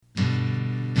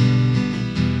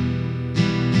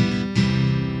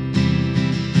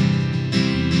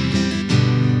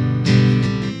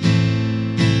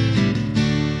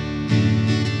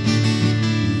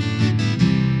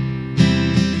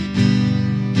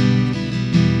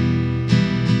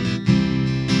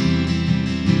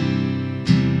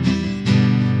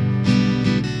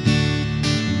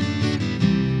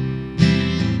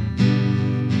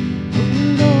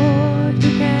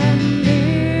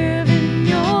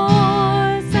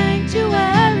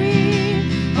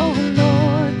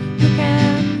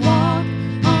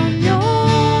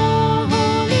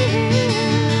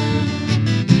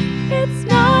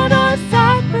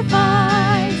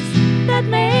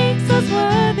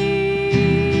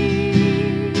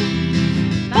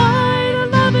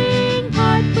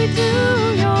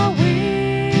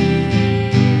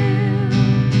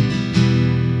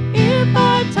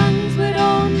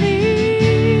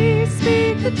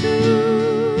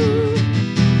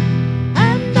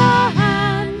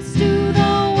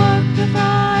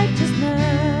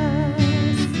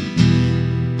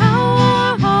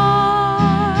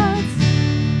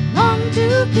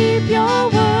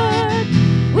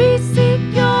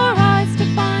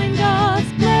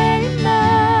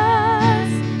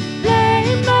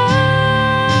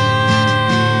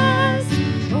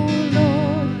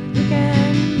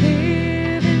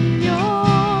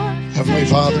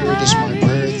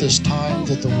time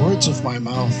that the words of my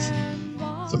mouth,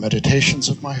 the meditations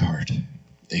of my heart,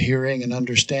 the hearing and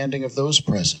understanding of those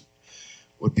present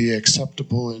would be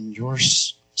acceptable in your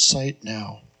sight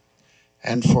now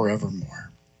and forevermore.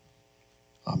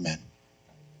 Amen.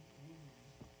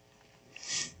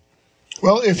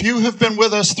 Well, if you have been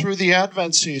with us through the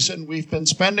Advent season, we've been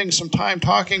spending some time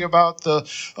talking about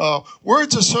the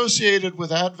words associated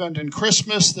with Advent and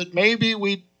Christmas that maybe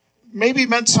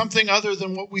meant something other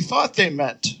than what we thought they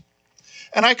meant.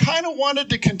 And I kind of wanted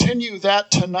to continue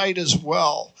that tonight as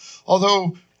well.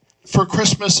 Although for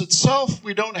Christmas itself,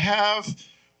 we don't have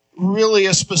really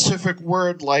a specific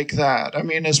word like that. I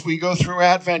mean, as we go through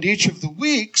Advent, each of the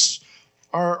weeks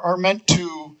are meant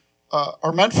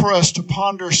for us to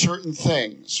ponder certain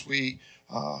things.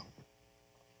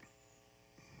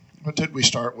 What did we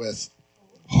start with?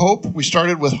 Hope. We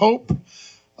started with hope,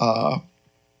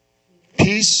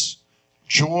 peace,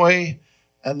 joy,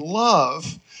 and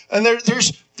love. And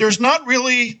there's not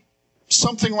really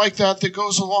something like that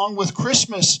goes along with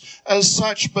Christmas as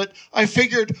such, but I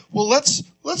figured, well, let's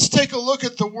take a look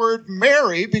at the word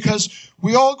merry, because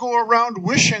we all go around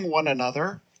wishing one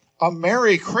another a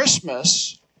Merry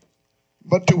Christmas,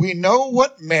 but do we know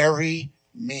what merry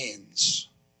means?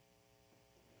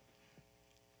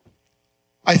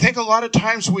 I think a lot of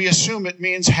times we assume it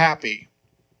means happy,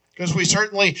 because we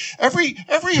certainly, every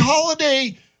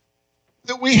holiday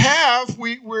that we have,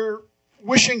 we're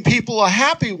wishing people a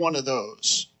happy one of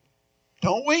those,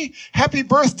 don't we? Happy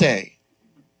birthday,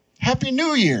 Happy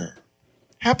New Year,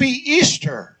 Happy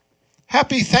Easter,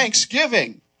 Happy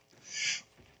Thanksgiving.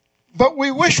 But we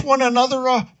wish one another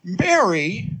a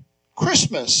Merry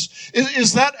Christmas.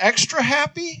 Is that extra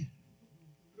happy?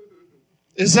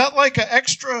 Is that like an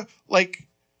extra,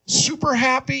 super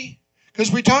happy?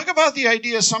 Because we talk about the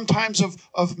idea sometimes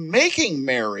of making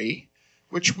merry,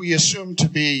 which we assume to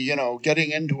be,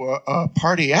 getting into a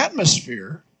party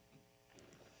atmosphere.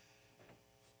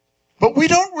 But we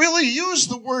don't really use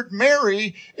the word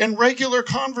merry in regular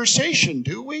conversation,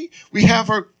 do we? We have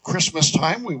our Christmas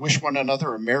time. We wish one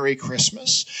another a Merry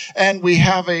Christmas. And we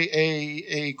have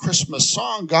a Christmas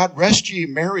song, God Rest Ye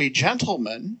Merry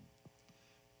Gentlemen.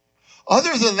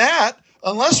 Other than that,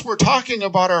 unless we're talking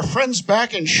about our friends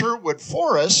back in Sherwood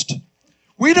Forest,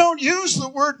 we don't use the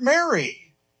word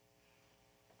merry.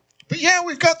 But yeah,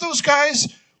 we've got those guys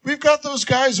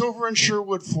over in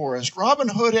Sherwood Forest, Robin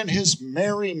Hood and his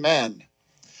merry men.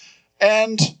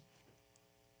 And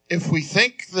if we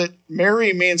think that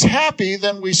merry means happy,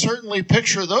 then we certainly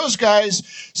picture those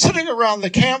guys sitting around the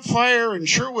campfire in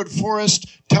Sherwood Forest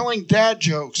telling dad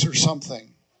jokes or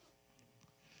something.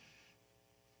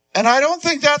 And I don't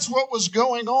think that's what was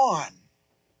going on.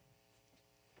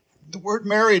 The word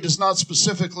merry does not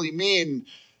specifically mean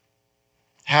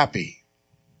happy.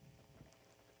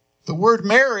 The word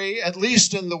merry, at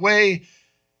least in the way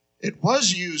it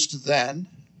was used then,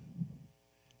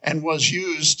 and was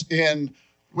used in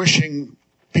wishing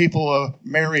people a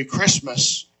Merry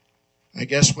Christmas, I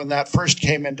guess when that first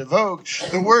came into vogue,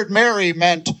 the word merry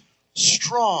meant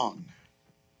strong.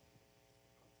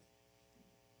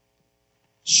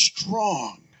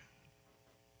 Strong.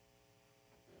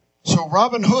 So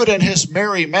Robin Hood and his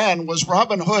merry men was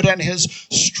Robin Hood and his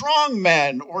strong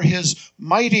men, or his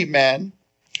mighty men,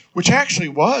 which actually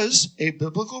was a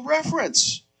biblical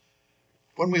reference.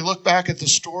 When we look back at the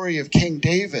story of King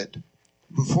David,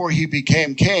 before he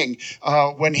became king,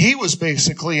 when he was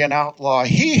basically an outlaw,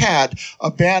 he had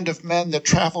a band of men that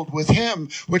traveled with him,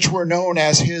 which were known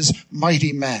as his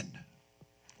mighty men,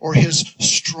 or his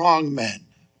strong men.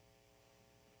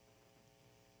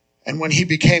 And when he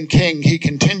became king, he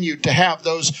continued to have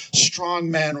those strong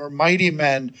men or mighty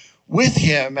men with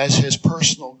him as his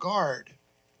personal guard.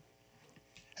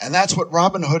 And that's what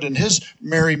Robin Hood and his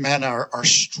merry men are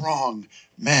strong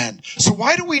men. So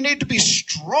why do we need to be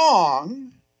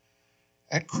strong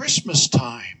at Christmas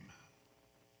time?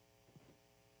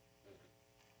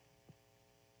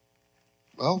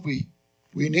 Well, we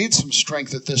need some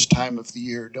strength at this time of the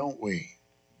year, don't we?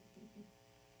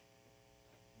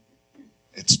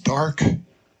 It's dark.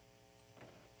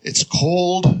 It's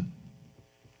cold.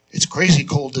 It's crazy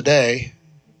cold today.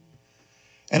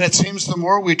 And it seems the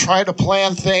more we try to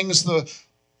plan things, the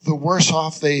worse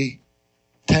off they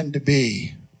tend to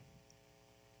be.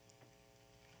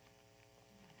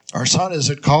 Our son is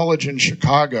at college in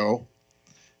Chicago,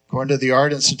 going to the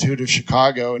Art Institute of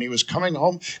Chicago, and he was going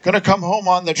to come home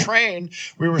on the train.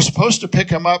 We were supposed to pick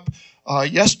him up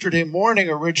yesterday morning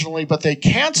originally, but they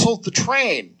canceled the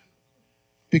train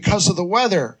because of the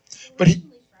weather. But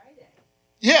Friday.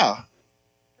 Yeah.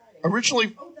 Friday.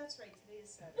 Originally. Oh, that's right. Today is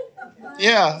Saturday.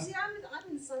 Yeah. See, I'm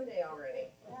in Sunday already.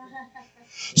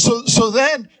 So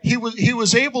then he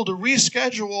was able to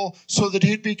reschedule so that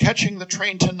he'd be catching the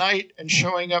train tonight and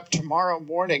showing up tomorrow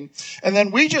morning. And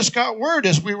then we just got word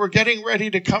as we were getting ready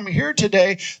to come here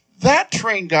today, that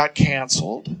train got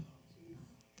canceled.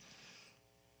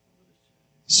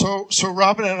 So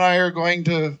Robin and I are going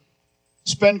to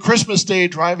spend Christmas Day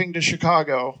driving to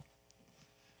Chicago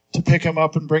to pick him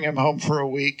up and bring him home for a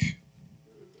week.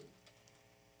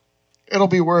 It'll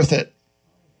be worth it.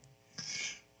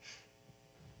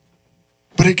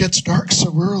 But it gets dark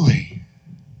so early.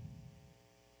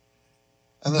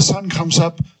 And the sun comes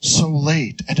up so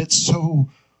late. And it's so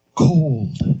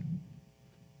cold.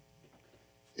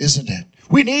 Isn't it?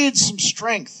 We need some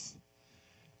strength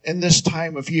in this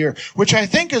time of year, which I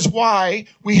think is why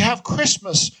we have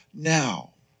Christmas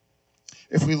now.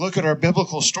 If we look at our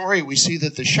biblical story, we see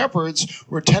that the shepherds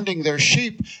were tending their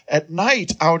sheep at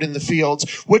night out in the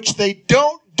fields, which they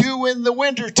don't do in the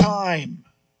wintertime.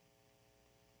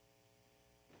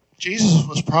 Jesus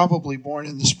was probably born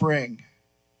in the spring.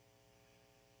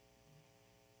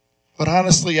 But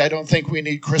honestly, I don't think we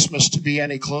need Christmas to be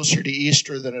any closer to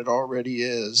Easter than it already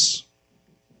is.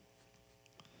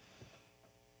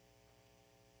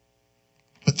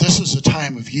 But this is a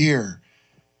time of year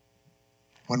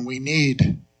when we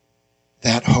need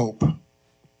that hope,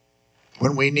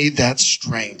 when we need that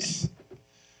strength,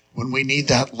 when we need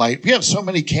that light. We have so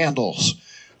many candles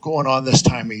going on this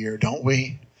time of year, don't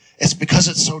we? It's because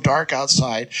it's so dark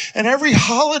outside. And every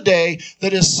holiday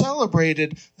that is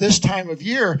celebrated this time of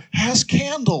year has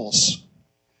candles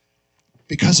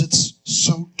because it's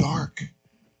so dark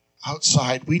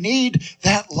outside. We need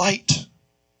that light.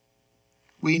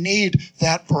 We need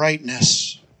that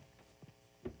brightness.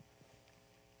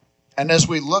 And as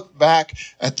we look back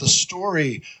at the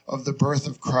story of the birth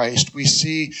of Christ, we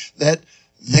see that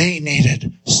they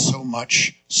needed so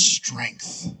much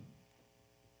strength.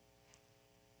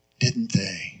 Didn't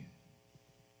they?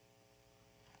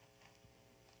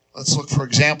 Let's look, for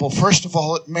example, first of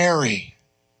all, at Mary.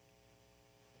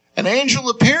 An angel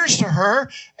appears to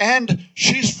her, and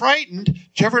she's frightened.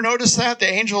 Did you ever notice that? The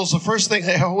angels, the first thing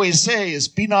they always say is,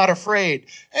 be not afraid.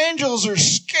 Angels are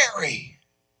scary.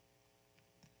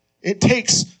 It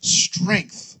takes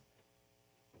strength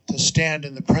to stand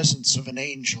in the presence of an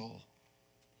angel.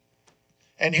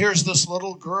 And here's this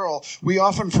little girl. We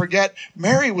often forget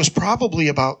Mary was probably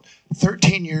about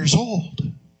 13 years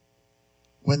old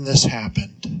when this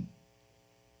happened.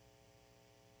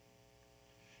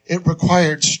 It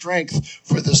required strength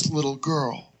for this little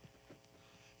girl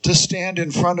to stand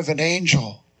in front of an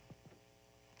angel.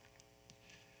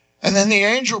 And then the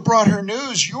angel brought her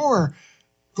news, you're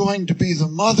going to be the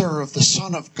mother of the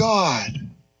Son of God.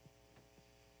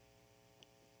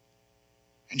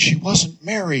 And she wasn't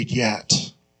married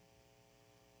yet.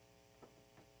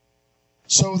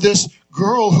 So this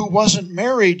girl who wasn't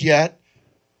married yet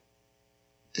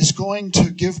is going to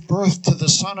give birth to the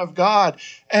Son of God.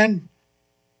 And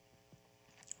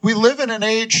we live in an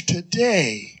age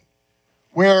today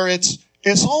where it's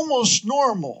almost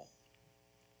normal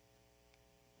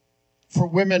for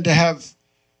women to have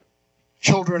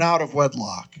children out of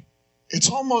wedlock. It's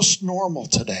almost normal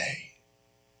today,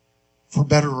 for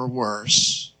better or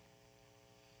worse.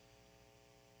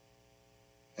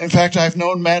 In fact, I've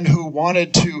known men who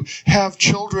wanted to have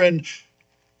children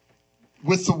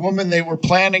with the woman they were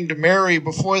planning to marry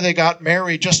before they got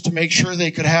married just to make sure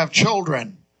they could have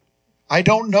children. I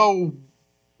don't know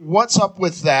what's up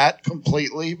with that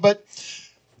completely, but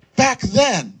back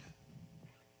then,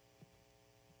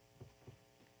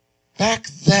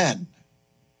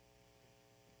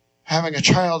 having a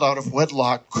child out of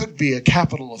wedlock could be a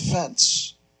capital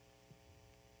offense.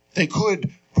 They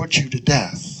could put you to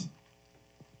death.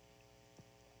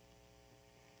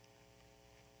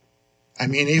 I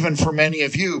mean, even for many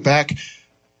of you, back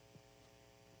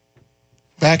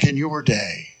in your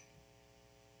day,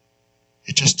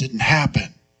 it just didn't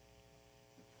happen.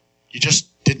 You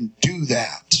just didn't do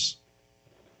that.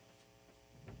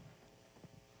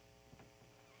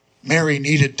 Mary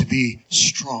needed to be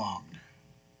strong.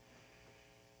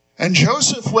 And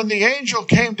Joseph, when the angel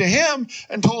came to him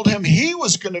and told him he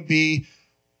was going to be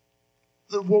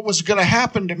what was going to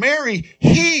happen to Mary,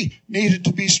 he needed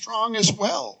to be strong as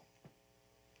well.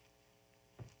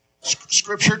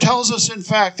 Scripture tells us, in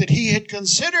fact, that he had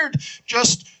considered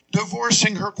just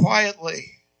divorcing her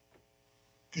quietly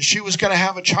because she was going to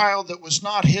have a child that was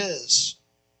not his.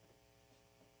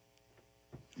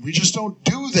 We just don't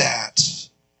do that.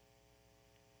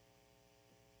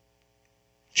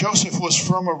 Joseph was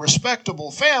from a respectable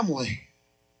family,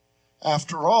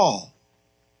 after all.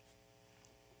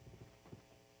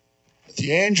 But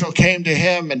the angel came to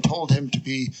him and told him to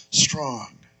be strong.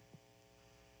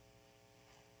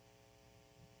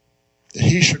 that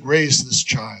he should raise this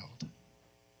child.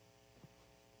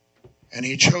 And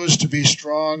he chose to be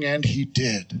strong, and he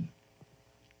did.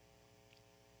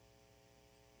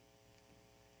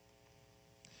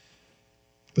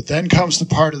 But then comes the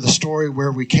part of the story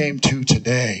where we came to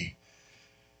today.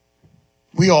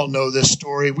 We all know this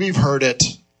story. We've heard it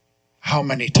how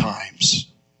many times?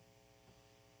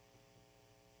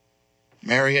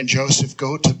 Mary and Joseph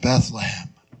go to Bethlehem.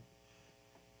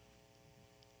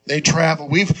 They travel.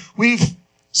 We've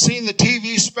seen the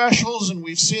TV specials, and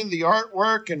we've seen the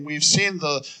artwork, and we've seen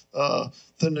the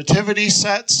nativity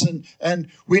sets,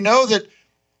 and we know that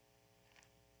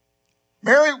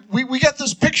Mary, we get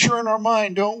this picture in our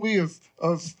mind, don't we,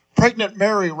 of pregnant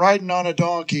Mary riding on a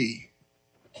donkey.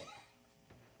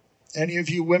 Any of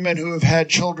you women who have had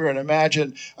children,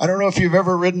 imagine, I don't know if you've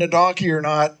ever ridden a donkey or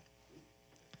not,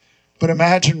 but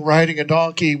imagine riding a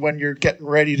donkey when you're getting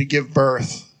ready to give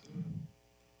birth.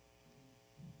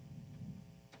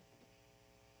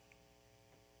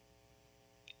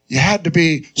 You had to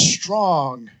be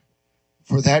strong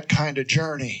for that kind of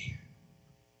journey.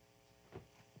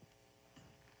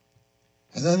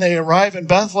 And then they arrive in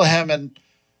Bethlehem, and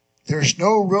there's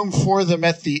no room for them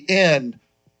at the inn,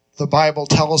 the Bible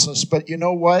tells us. But you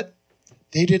know what?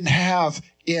 They didn't have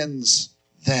inns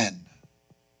then.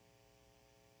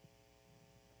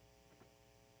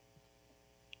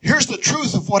 Here's the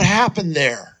truth of what happened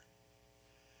there.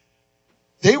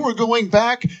 They were going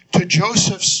back to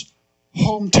Joseph's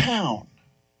hometown.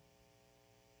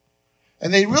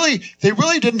 And they really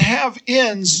didn't have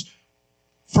inns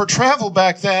for travel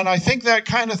back then. I think that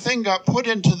kind of thing got put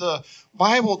into the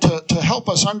Bible to help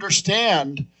us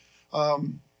understand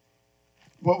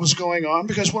what was going on.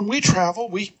 Because when we travel,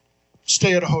 we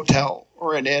stay at a hotel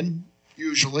or an inn,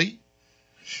 usually.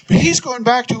 But he's going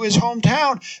back to his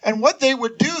hometown. And what they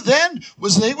would do then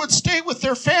was they would stay with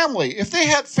their family. If they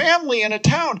had family in a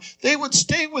town, they would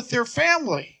stay with their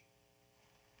family.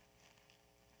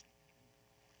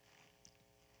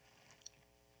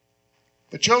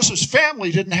 But Joseph's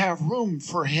family didn't have room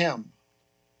for him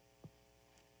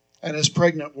and his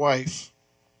pregnant wife.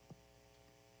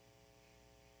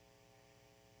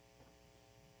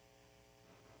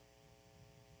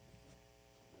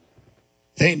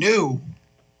 They knew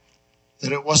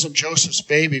that it wasn't Joseph's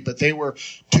baby, but they were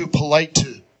too polite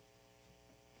to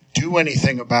do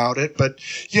anything about it. But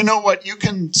you know what? You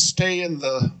can stay in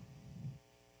the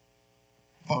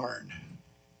barn.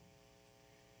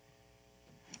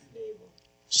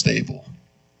 Stable.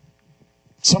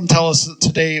 Some tell us that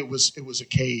today it was a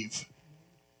cave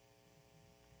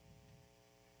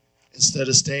instead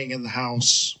of staying in the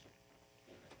house.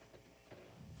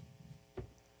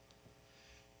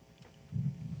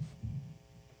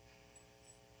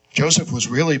 Joseph was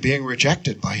really being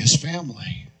rejected by his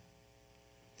family.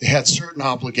 They had certain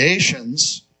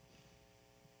obligations,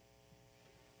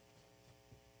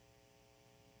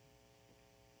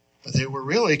 but they were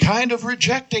really kind of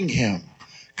rejecting him,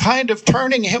 kind of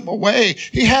turning him away.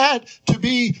 He had to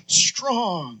be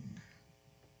strong.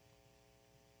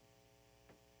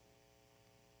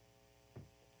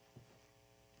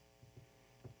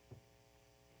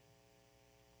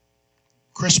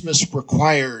 Christmas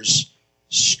requires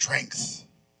strength.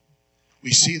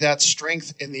 We see that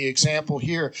strength in the example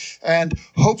here. And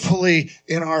hopefully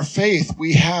in our faith,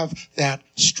 we have that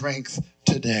strength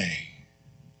today.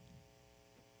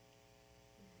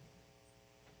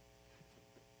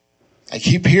 I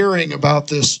keep hearing about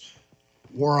this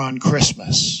war on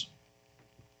Christmas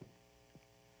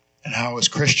and how as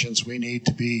Christians we need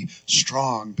to be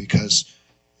strong because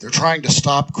they're trying to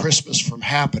stop Christmas from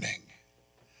happening.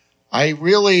 I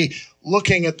really,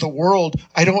 looking at the world,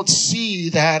 I don't see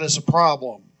that as a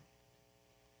problem.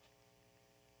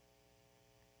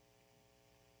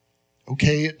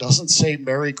 Okay, it doesn't say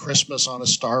Merry Christmas on a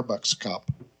Starbucks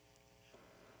cup.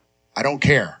 I don't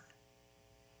care.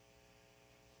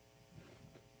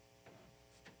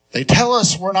 They tell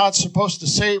us we're not supposed to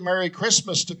say Merry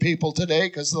Christmas to people today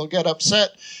because they'll get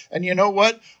upset. And you know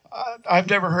what? I've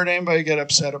never heard anybody get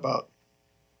upset about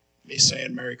me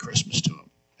saying Merry Christmas to them.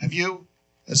 Have you?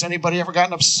 Has anybody ever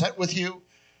gotten upset with you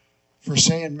for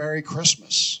saying Merry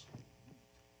Christmas?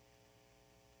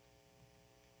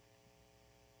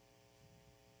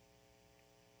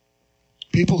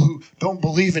 People who don't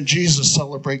believe in Jesus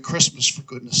celebrate Christmas, for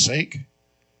goodness sake.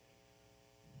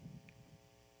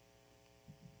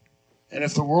 And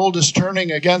if the world is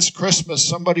turning against Christmas,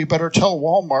 somebody better tell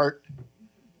Walmart.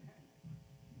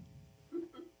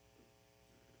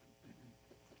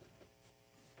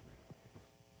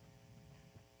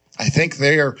 I think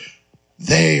they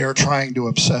are trying to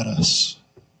upset us.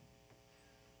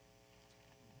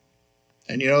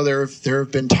 And there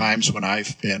have been times when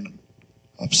I've been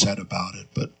upset about it,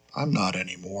 but I'm not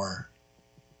anymore.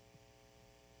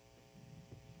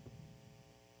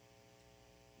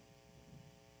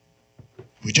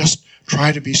 We just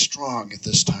try to be strong at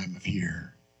this time of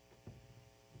year.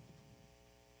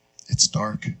 It's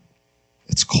dark.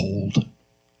 It's cold.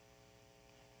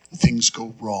 Things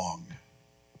go wrong.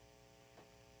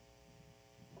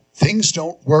 Things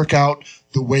don't work out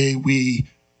the way we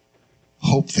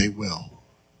hope they will,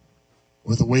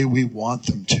 or the way we want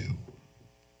them to.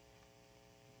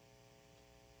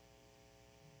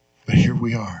 But here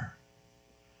we are,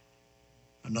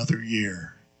 another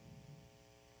year.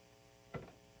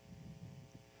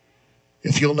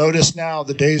 If you'll notice now,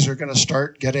 the days are going to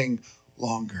start getting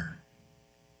longer,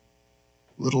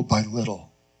 little by little.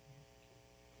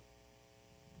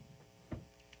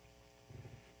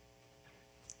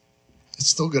 It's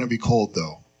still going to be cold,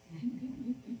 though.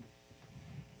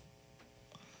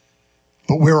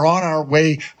 But we're on our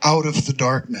way out of the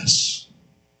darkness.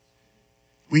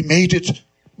 We made it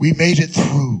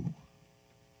through.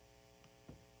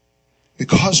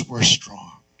 Because we're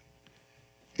strong.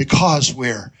 Because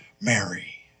we're Mary.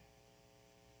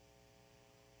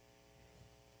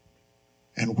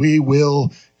 And we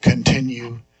will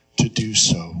continue to do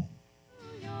so.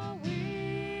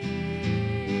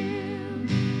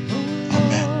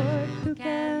 Amen. Who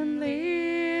can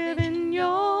live in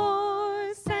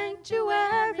your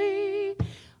sanctuary?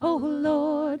 Oh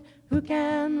Lord, who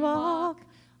can walk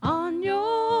on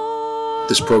your...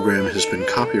 This program has been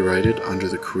copyrighted under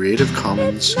the Creative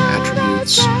Commons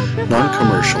Attributes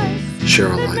Non-Commercial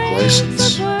Share-alike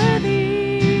license.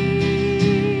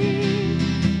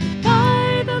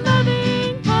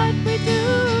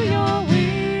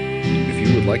 If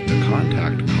you would like to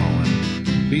contact Colin,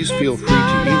 please feel free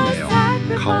to email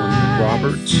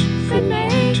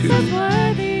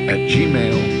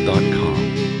colinroberts412@gmail.com.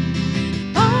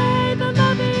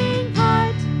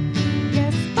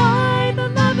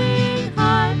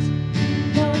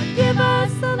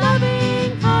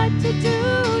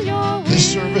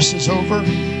 This service is over.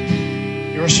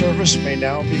 Your service may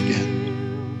now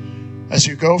begin. As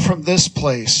you go from this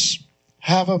place,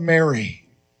 have a merry,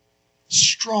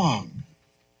 strong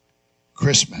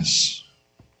Christmas.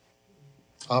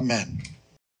 Amen.